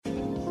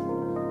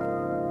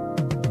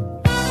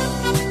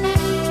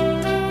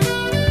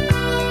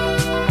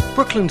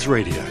Brooklands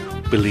Radio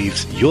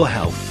believes your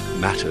health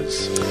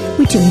matters.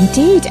 We do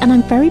indeed, and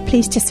I'm very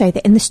pleased to say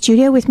that in the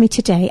studio with me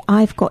today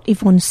I've got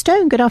Yvonne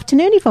Stone. Good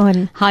afternoon,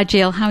 Yvonne. Hi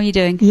Jill, how are you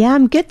doing? Yeah,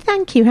 I'm good,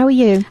 thank you. How are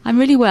you? I'm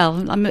really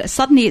well.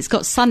 Suddenly it's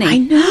got sunny. I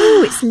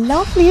know, it's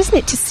lovely, isn't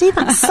it, to see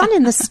that sun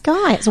in the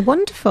sky. It's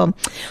wonderful.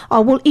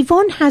 Oh, well,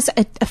 Yvonne has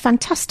a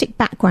fantastic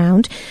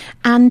background,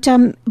 and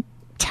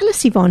tell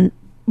us, Yvonne,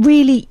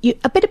 really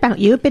a bit about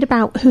you, a bit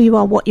about who you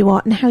are, what you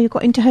are, and how you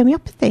got into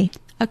homeopathy.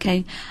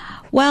 Okay.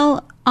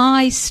 Well,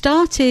 I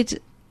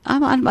started...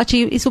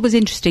 Actually, it's always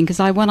interesting because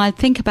when I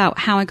think about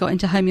how I got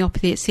into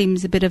homeopathy, it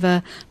seems a bit of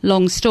a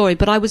long story.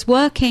 But I was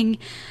working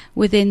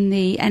within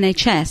the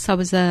NHS. I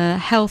was a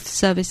health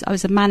service. I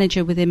was a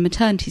manager within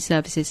maternity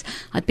services.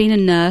 I'd been a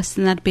nurse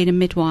and I'd been a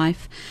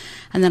midwife,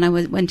 and then I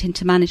went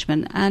into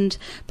management.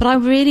 But I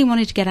really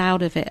wanted to get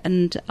out of it,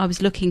 and I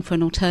was looking for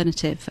an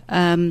alternative.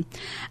 And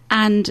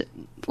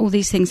all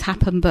these things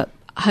happened, but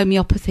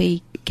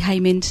homeopathy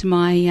came into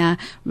my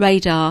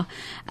radar.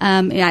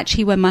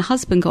 Actually, when my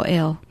husband got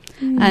ill.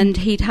 And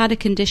he'd had a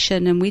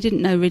condition, and we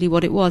didn't know really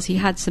what it was. He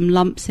had some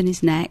lumps in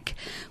his neck,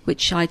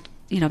 which I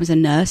was a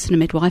nurse and a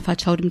midwife. I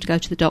told him to go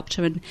to the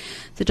doctor, and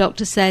the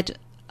doctor said,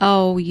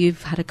 "Oh,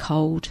 you've had a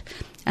cold."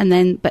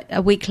 But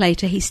a week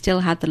later, he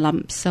still had the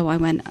lumps. So I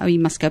went, "Oh, you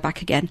must go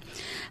back again."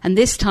 And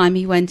this time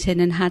he went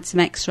in and had some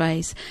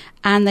x-rays,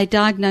 and they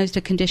diagnosed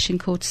a condition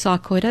called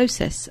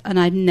sarcoidosis, and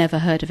I'd never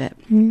heard of it.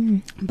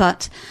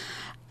 But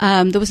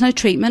there was no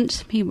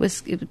treatment.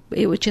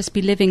 It would just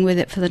be living with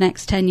it for the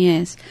next 10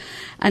 years.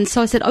 And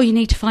so I said, "Oh, you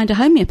need to find a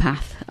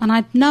homeopath." And I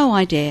had no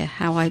idea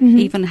how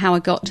I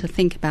got to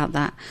think about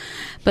that.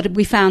 But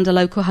we found a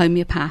local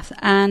homeopath.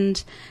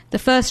 And the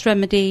first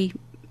remedy,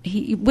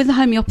 with the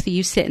homeopathy,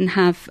 you sit and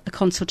have a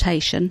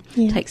consultation.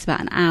 Yeah. It takes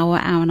about an hour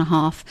and a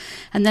half.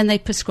 And then they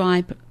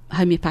prescribe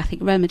homeopathic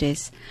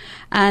remedies.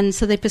 And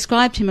so they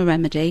prescribed him a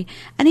remedy,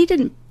 and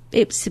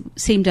it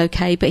seemed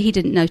okay, but he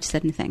didn't notice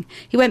anything.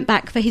 He went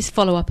back for his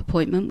follow-up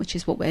appointment, which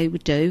is what we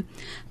would do,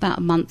 about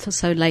a month or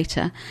so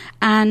later.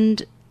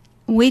 And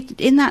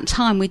in that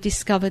time, we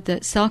discovered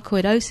that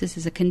sarcoidosis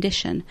as a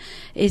condition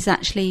is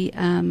actually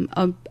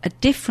a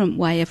different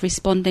way of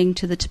responding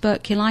to the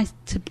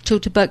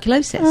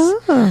tuberculosis.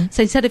 Oh.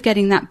 So instead of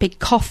getting that big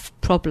cough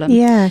problem,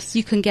 yes,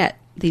 you can get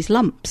these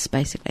lumps,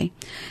 basically.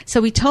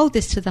 So we told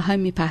this to the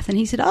homeopath, and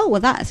he said, "Oh,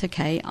 well, that's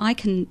okay.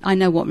 I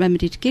know what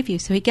remedy to give you."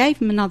 So he gave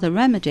him another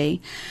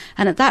remedy,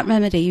 and at that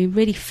remedy, he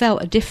really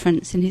felt a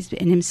difference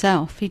in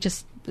himself.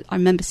 I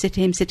remember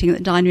him sitting at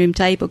the dining room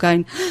table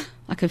going,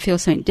 "I can feel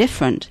something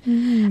different."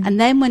 And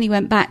then when he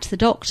went back to the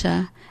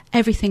doctor,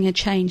 everything had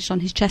changed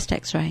on his chest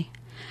x-ray.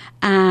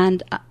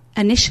 And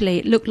initially,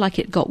 it looked like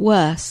it got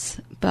worse,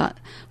 but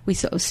we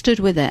sort of stood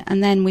with it.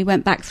 And then we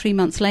went back 3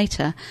 months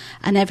later,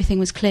 and everything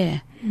was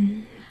clear.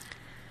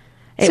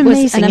 It's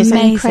amazing. It's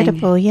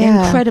incredible,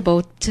 yeah.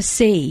 Incredible to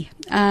see.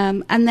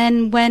 And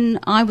then when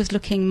I was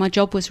looking, my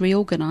job was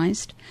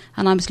reorganised,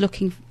 and I was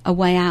looking a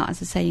way out,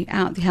 as I say,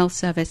 out of the health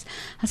service.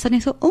 I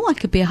suddenly thought, I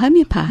could be a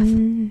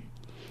homeopath.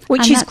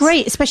 Which is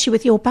great, especially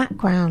with your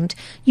background.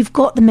 You've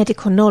got the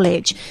medical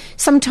knowledge.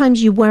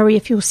 Sometimes you worry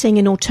if you're seeing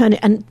an alternate,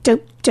 and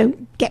don't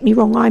get me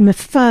wrong, I'm a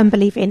firm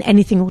believer in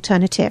anything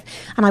alternative,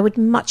 and I would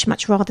much,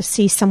 much rather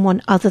see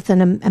someone other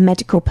than a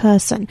medical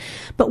person.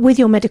 But with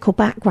your medical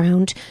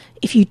background,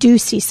 if you do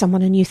see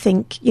someone and you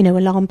think,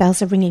 alarm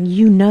bells are ringing,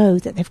 you know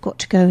that they've got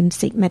to go and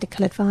seek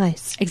medical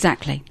advice.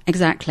 Exactly.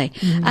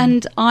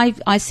 And I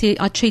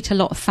treat a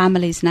lot of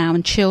families now,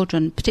 and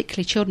children,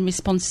 particularly children,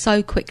 respond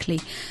so quickly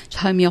to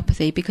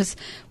homeopathy, because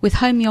with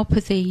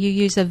homeopathy you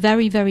use a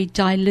very, very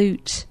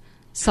dilute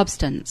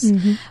substance,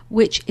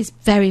 which is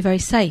very, very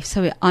safe.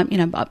 So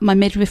my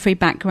midwifery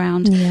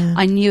background,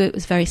 I knew it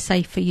was very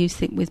safe for use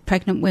with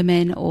pregnant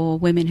women or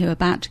women who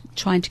are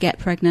trying to get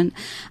pregnant,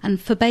 and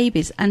for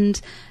babies.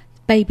 And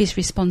babies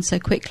respond so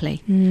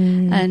quickly.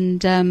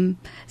 And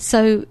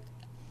so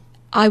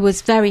I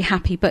was very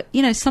happy. But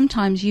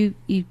sometimes you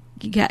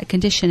get a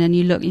condition and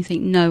you look and you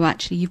think, no,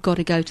 actually, you've got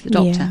to go to the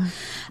doctor. Yeah.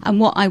 And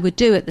what I would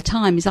do at the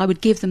time is I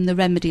would give them the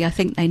remedy I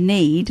think they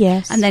need,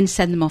 and then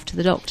send them off to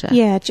the doctor.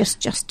 Yeah,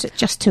 just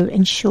to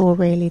ensure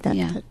really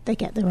that they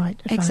get the right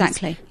advice.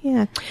 Exactly.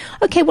 Yeah.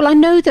 Okay, well, I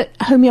know that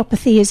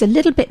homeopathy is a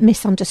little bit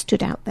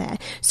misunderstood out there.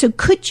 So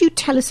could you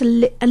tell us a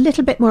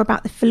little bit more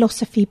about the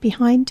philosophy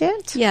behind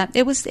it? Yeah,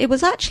 it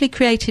was actually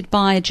created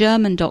by a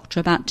German doctor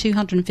about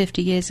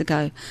 250 years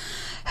ago,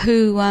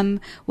 who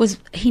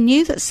he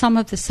knew that some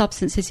of the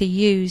substances he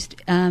used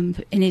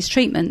in his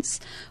treatments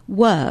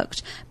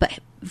worked, but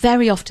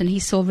very often he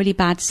saw really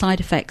bad side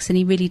effects, and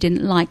he really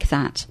didn't like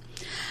that.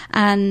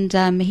 And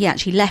he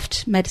actually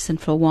left medicine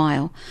for a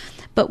while.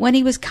 But when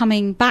he was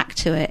coming back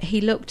to it,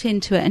 he looked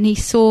into it, and he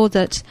saw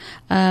that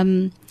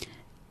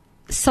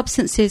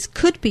substances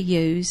could be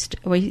used,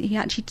 or he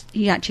actually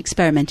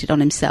experimented on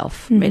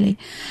himself, really,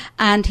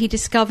 and he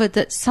discovered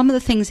that some of the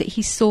things that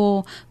he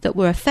saw that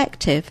were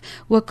effective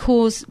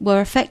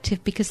were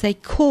effective because they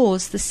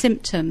caused the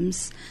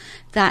symptoms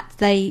that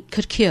they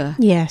could cure.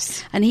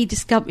 Yes. And he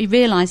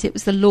realised it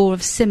was the law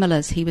of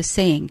similars he was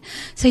seeing.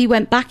 So he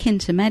went back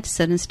into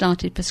medicine and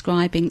started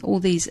prescribing all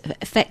these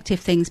effective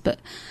things, but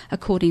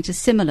according to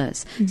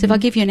similars. Mm-hmm. So if I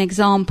give you an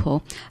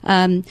example,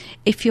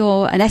 if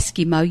you're an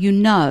Eskimo, you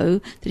know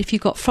that if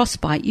you've got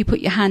frostbite, you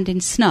put your hand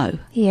in snow.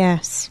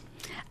 Yes.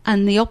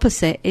 And the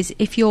opposite is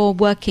if you're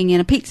working in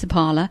a pizza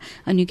parlour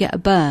and you get a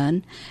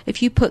burn,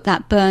 if you put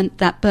that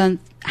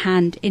burnt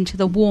hand into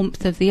the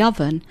warmth of the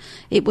oven,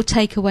 it will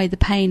take away the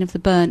pain of the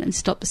burn and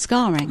stop the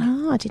scarring.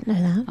 Oh, I didn't know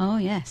that. Oh,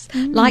 yes.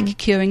 Like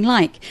curing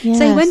like. Yes.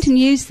 So he went and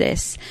used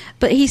this,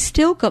 but he's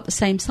still got the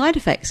same side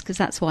effects because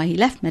that's why he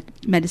left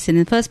medicine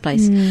in the first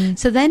place.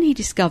 So then he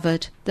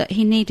discovered that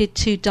he needed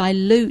to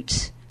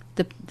dilute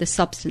the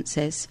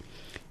substances.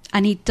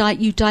 And you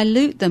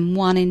dilute them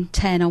 1 in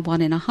 10 or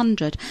 1 in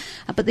 100.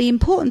 But the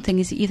important thing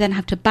is that you then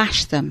have to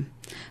bash them.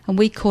 And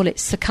we call it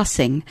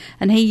succussing.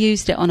 And he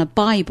used it on a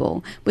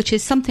Bible, which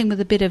is something with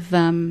a bit of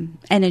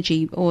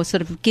energy or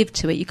sort of give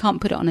to it. You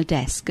can't put it on a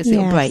desk because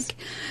it'll break.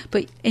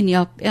 But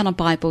on a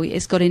Bible,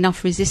 it's got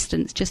enough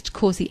resistance just to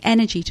cause the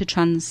energy to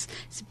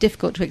it's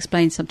difficult to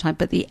explain sometimes,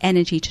 but the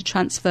energy to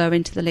transfer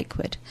into the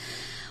liquid.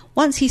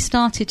 Once he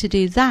started to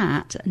do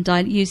that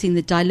and using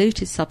the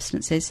diluted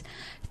substances,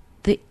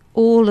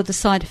 all of the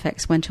side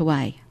effects went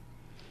away.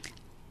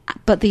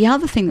 But the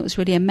other thing that was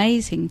really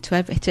amazing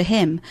to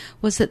him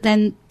was that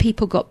then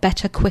people got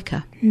better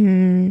quicker.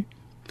 And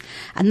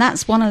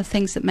that's one of the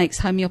things that makes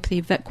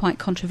homeopathy quite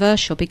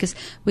controversial, because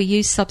we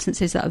use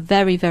substances that are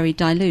very, very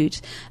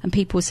dilute, and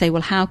people will say,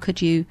 well, how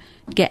could you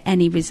get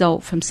any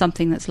result from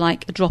something that's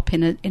like a drop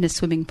in a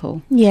swimming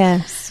pool?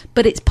 Yes.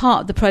 But it's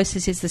part of the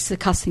process, is the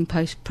succussing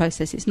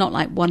process. It's not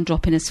like 1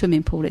 drop in a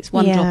swimming pool. It's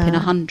 1 drop in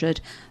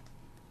 100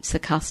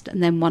 succussed,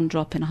 and then 1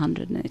 drop in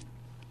 100,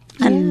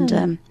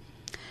 and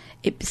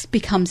it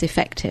becomes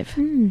effective.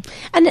 And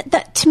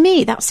that, to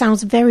me, that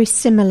sounds very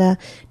similar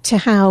to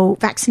how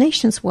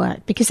vaccinations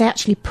work, because they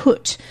actually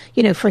put,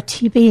 for a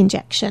TB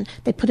injection,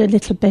 they put a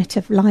little bit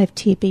of live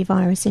TB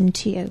virus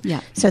into you,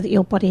 so that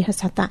your body has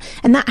had that.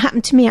 And that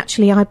happened to me,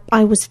 actually.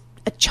 I was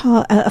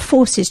a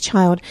forces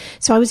child,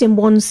 so I was in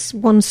one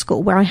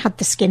school where I had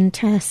the skin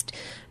test,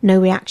 no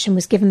reaction,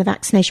 was given the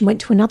vaccination, went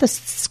to another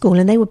school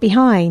and they were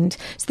behind,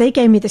 so they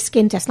gave me the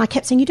skin test, and I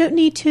kept saying, you don't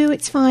need to,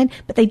 it's fine,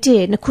 but they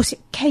did, and of course it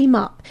came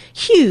up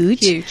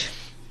huge.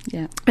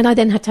 Yeah. And I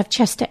then had to have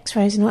chest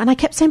x-rays and I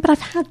kept saying, but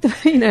I've had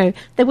the,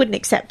 they wouldn't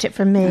accept it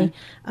from me.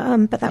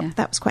 But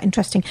that was quite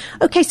interesting.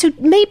 Okay, so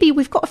maybe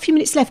we've got a few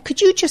minutes left.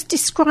 Could you just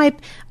describe,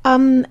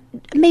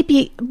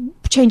 maybe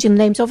changing the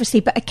names obviously,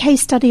 but a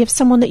case study of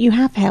someone that you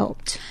have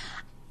helped?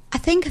 I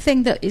think a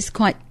thing that is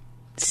quite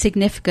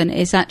significant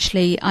is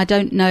actually, I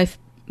don't know if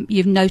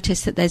you've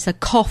noticed that there's a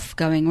cough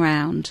going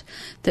round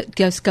that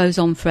goes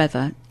on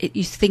forever.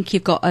 You think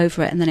you've got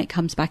over it and then it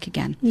comes back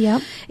again. Yeah,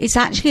 it's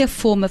actually a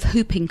form of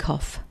whooping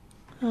cough.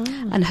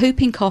 And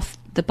whooping cough,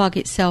 the bug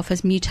itself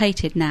has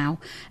mutated now,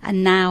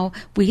 and now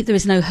there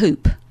is no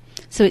hoop,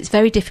 so it's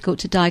very difficult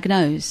to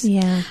diagnose.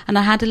 Yeah. And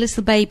I had a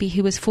little baby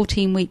who was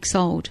 14 weeks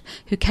old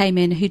who came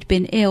in, who'd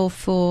been ill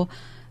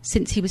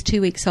since he was 2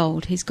 weeks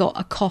old. He's got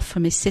a cough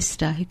from his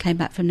sister who came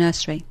back from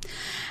nursery,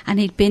 and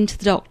he'd been to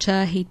the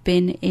doctor, he'd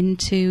been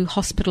into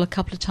hospital a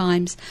couple of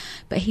times,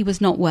 but he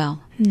was not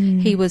well.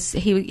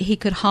 He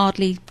could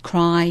hardly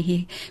cry,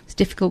 he was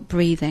difficult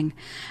breathing,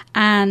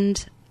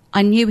 and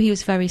I knew he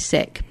was very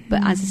sick,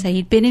 but as I say,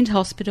 he'd been into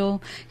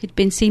hospital, he'd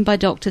been seen by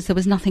doctors, there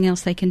was nothing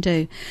else they can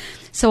do.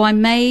 So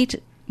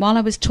while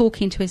I was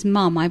talking to his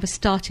mum, I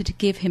started to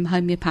give him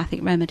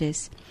homeopathic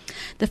remedies.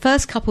 The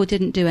first couple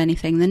didn't do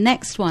anything. The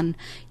next one,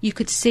 you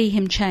could see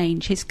him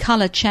change. His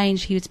colour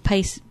changed. His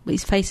face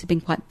had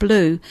been quite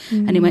blue,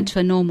 and he went to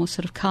a normal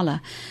sort of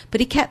colour.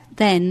 But he kept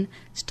then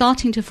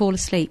starting to fall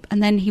asleep,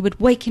 and then he would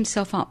wake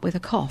himself up with a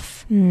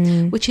cough,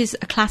 which is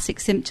a classic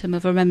symptom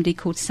of a remedy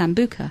called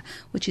sambuca,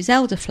 which is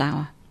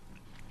elderflower.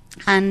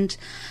 And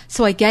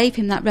so I gave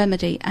him that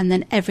remedy, and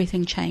then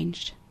everything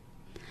changed.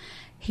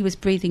 He was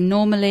breathing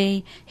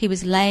normally. He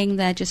was laying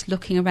there just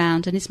looking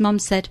around, and his mum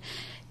said,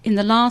 in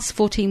the last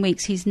 14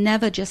 weeks, he's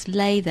never just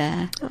lay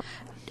there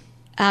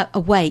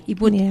awake.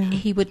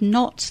 He would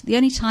not. The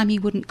only time he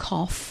wouldn't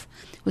cough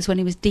was when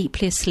he was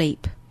deeply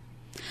asleep.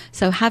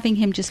 So having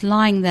him just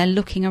lying there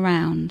looking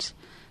around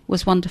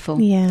was wonderful.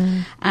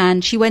 Yeah.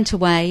 And she went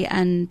away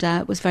and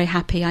was very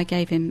happy. I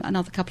gave him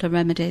another couple of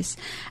remedies,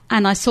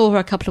 and I saw her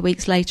a couple of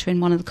weeks later in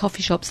one of the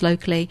coffee shops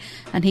locally,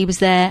 and he was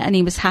there and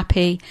he was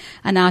happy,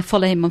 and now I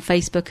follow him on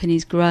Facebook and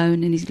he's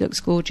grown and he looks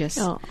gorgeous.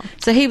 Oh.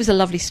 So he was a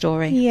lovely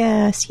story.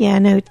 Yes,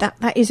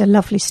 that is a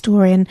lovely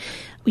story. And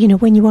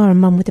when you are a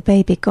mum with a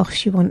baby,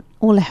 gosh, you want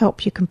all the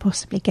help you can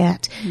possibly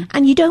get.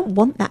 And you don't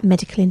want that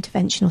medical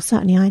intervention, or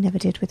certainly I never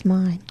did with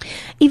mine.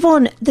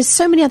 Yvonne, there's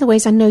so many other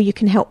ways I know you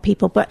can help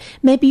people, but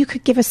maybe you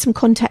could give us some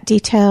contact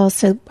details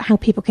so how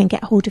people can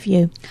get hold of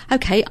you.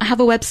 Okay, I have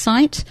a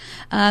website.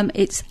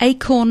 It's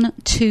Acorn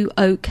to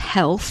Oak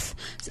Health,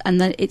 and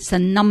it's a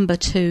number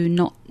 2,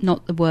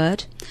 not the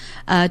word.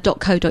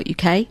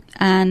 .co.uk,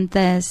 and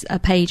there's a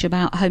page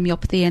about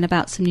homeopathy and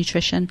about some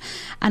nutrition,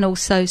 and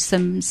also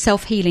some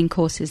self-healing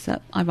courses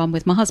that I run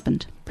with my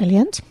husband.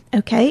 Brilliant.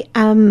 Okay.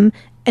 An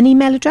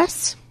email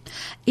address?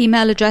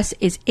 Email address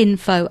is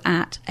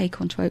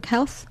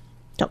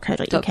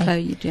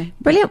info@acontrokehealth.co.uk.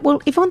 Brilliant.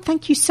 Well, Yvonne,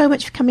 thank you so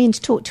much for coming in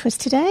to talk to us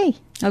today.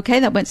 Okay,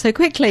 that went so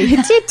quickly.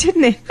 It did,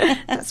 didn't it?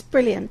 That's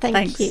brilliant.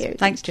 Thanks. You.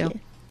 Thanks, Jill.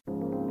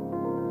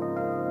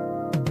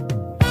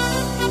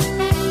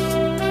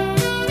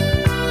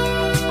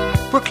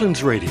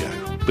 Brooklands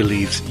Radio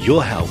believes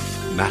your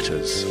health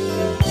matters.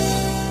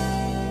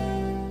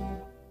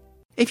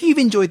 If you've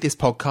enjoyed this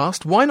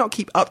podcast, why not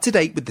keep up to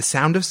date with the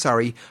sound of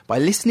Surrey by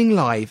listening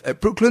live at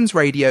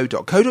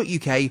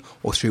brooklandsradio.co.uk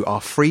or through our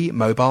free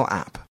mobile app.